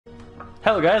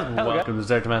Hello guys, welcome to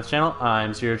Zaretameth's channel.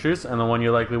 I'm Seer Truth, and the one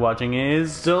you're likely watching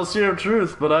is... Still Seer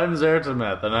Truth, but I'm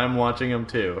Zaretameth, and I'm watching him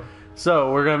too.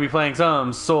 So, we're going to be playing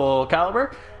some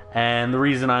Soulcalibur, and the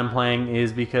reason I'm playing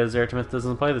is because Zaretameth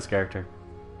doesn't play this character.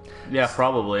 Yeah,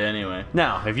 probably, anyway.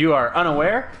 Now, if you are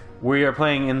unaware, we are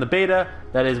playing in the beta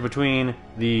that is between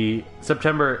the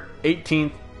September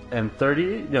 18th and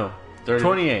 30th? No,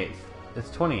 28th. It's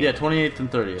 28th. Yeah, 28th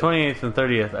and 30th. 28th and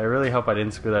 30th. I really hope I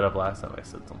didn't screw that up last time I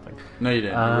said something. No, you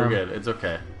didn't. We're good. It's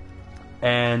okay.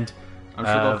 And I'm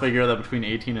sure they'll figure out that between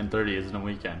 18 and 30 isn't a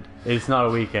weekend. It's not a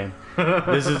weekend.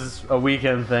 This is a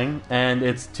weekend thing, and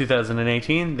it's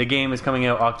 2018. The game is coming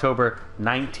out October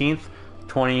 19th,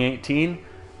 2018,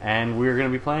 and we're going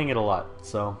to be playing it a lot.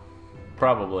 So,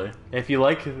 probably. If you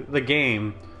like the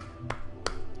game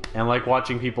and like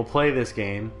watching people play this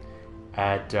game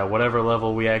at whatever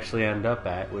level we actually end up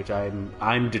at, which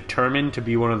I'm determined to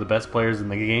be one of the best players in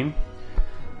the game.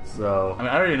 So I mean,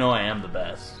 I already know I am the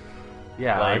best.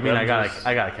 Yeah, like, I mean, I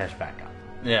gotta catch back up.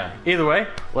 Yeah. Either way,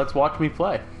 let's watch me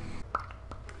play.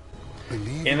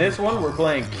 In this one, we're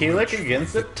playing Kilik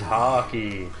against the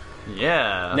Taki.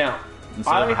 Yeah. Now,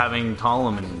 instead of having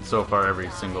Talum in so far every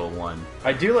single one.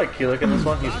 I do like Kilik in this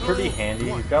one. He's pretty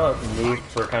handy. He's got a move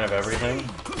for kind of everything.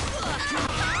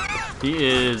 He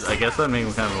is, I guess that makes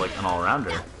him kind of like an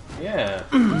all-rounder. Yeah.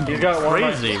 He's got one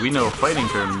crazy. We know fighting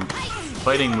term,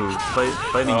 fighting moves,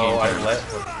 fighting game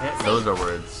terms. Those are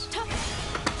words.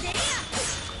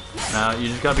 Now you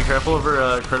just gotta be careful of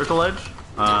her critical edge,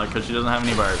 because she doesn't have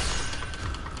any bars.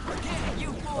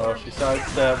 Oh, she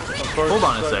sidestepped. Of course. Hold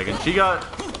on a second. She got.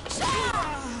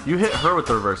 You hit her with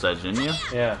the reverse edge, didn't you?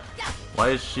 Yeah. Why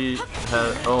is she?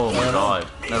 Oh my god.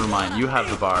 Never mind. You have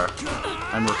the bar.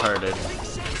 I'm retarded.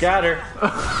 Got her.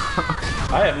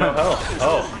 I have no health.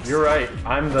 Oh, you're right.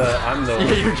 I'm the.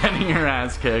 Yeah, you're getting your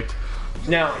ass kicked.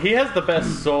 Now he has the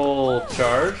best soul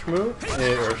charge move,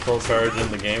 or soul charge in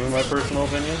the game, in my personal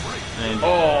opinion. And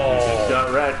oh,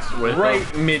 got wrecked with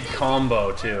right mid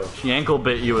combo too. She ankle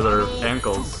bit you with her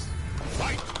ankles.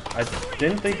 I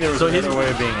didn't think there was another way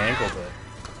of being ankle bit.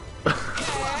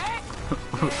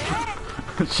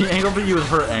 She ankle bit you with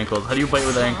her ankles. How do you bite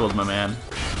with ankles, my man?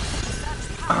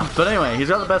 But anyway, he's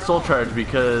got the best soul charge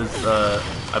because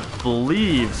I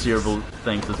believe Seer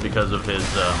thinks it's because of his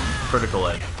critical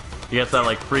edge. He gets that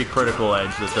like free critical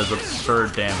edge that does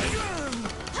absurd damage.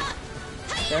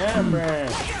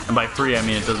 And by free, I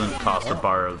mean it doesn't cost a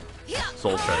bar of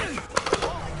soul charge.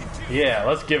 Yeah,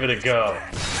 let's give it a go.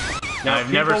 Now,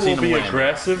 I've never seen will be win.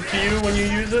 aggressive to you when you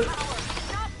use it.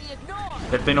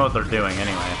 If they know what they're doing,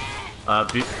 anyway.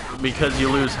 Because you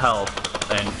lose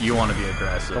health, and you want to be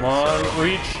aggressive. Come on, so.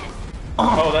 Reach.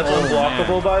 Oh, that's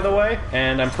unblockable, man. By the way.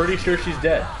 And I'm pretty sure she's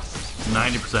dead.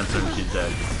 90% certain she's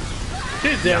dead.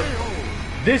 She's dead.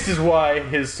 Yeah. This is why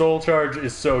his soul charge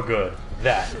is so good.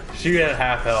 That she had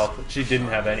half health, she didn't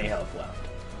have any health left.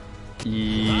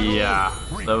 Yeah,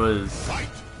 that was.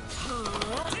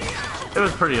 It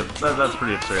was pretty. That's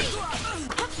pretty absurd.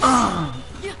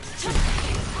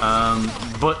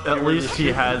 But at least he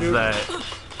has that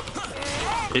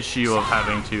issue of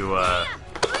having to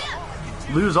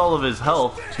lose all of his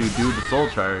health to do the soul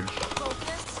charge.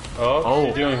 Oh,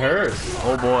 she's doing hers.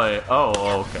 Oh boy.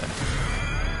 Oh, okay.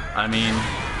 I mean,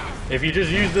 if you just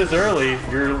use this early,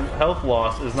 your health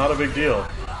loss is not a big deal,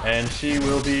 and she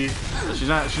will be. She's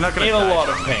not gonna in die. A lot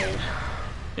of pain.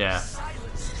 Yeah.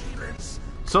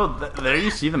 So there you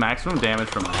see the maximum damage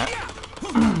from that,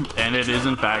 and it is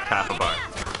in fact half a bar,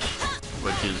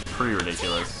 which is pretty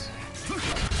ridiculous.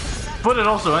 But it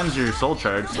also ends your soul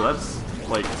charge, so that's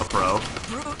like a pro,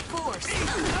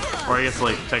 or I guess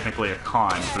like technically a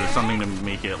con, but it's something to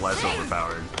make it less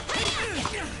overpowered.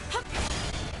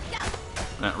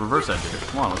 Reverse edge.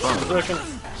 Come on, what's wrong with her?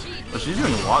 Well, she's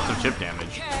doing lots of chip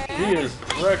damage. She is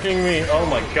wrecking me. Oh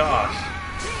my gosh.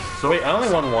 So wait, I only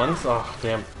won once? Oh,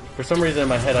 damn. For some reason in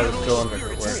my head I was still under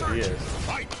where she is.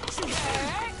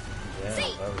 Yeah,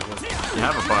 that was good. You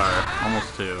have a bar.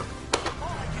 Almost two.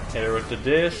 Hit her with the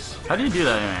dish. How do you do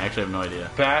that anyway? I actually have no idea.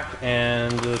 Back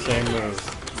and the same move.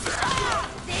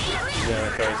 She's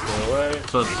gonna try to stay away.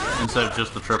 So it's, instead of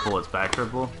just the triple, it's back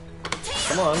triple?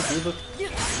 Come on, do the...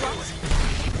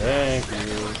 Thank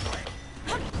you.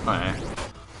 Okay.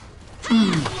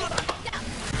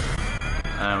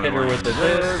 Hit her with the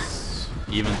dish.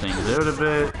 Even things out a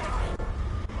bit.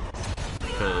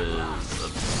 Because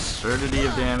absurdity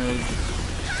of damage.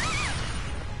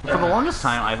 For the longest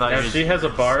time, I thought she has a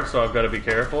bar, so I've got to be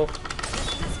careful.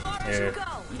 Here.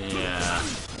 Yeah.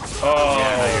 Oh,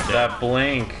 yeah, no, that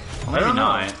blink. I don't know.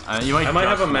 I might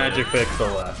have a magic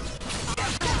pixel left.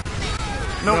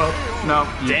 Nope. No.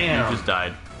 Damn. You just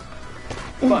died.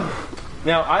 But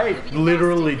Now, I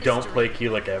literally don't play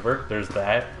Kilik ever. There's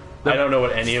that. I don't know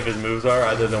what any of his moves are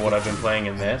other than what I've been playing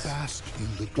in this.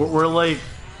 We're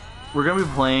gonna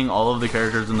be playing all of the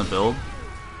characters in the build,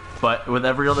 but with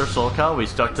every other Soulcal, we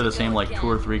stuck to the same like 2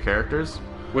 or 3 characters.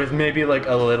 With maybe like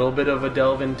a little bit of a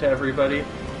delve into everybody,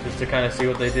 just to kind of see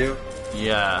what they do.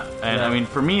 Yeah, and Yeah. I mean,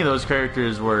 for me, those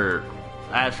characters were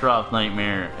Ashroth,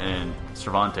 Nightmare, and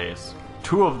Cervantes.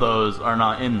 2 of those are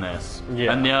not in this.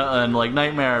 Yeah. And like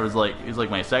Nightmare was like he's like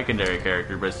my secondary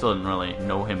character, but I still didn't really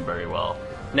know him very well.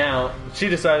 Now, she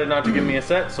decided not to give me a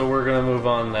set, so we're gonna move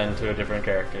on then to a different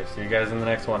character. See you guys in the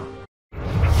next one.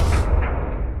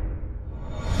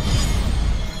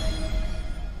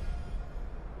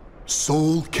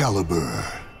 Soulcalibur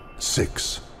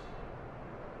 6.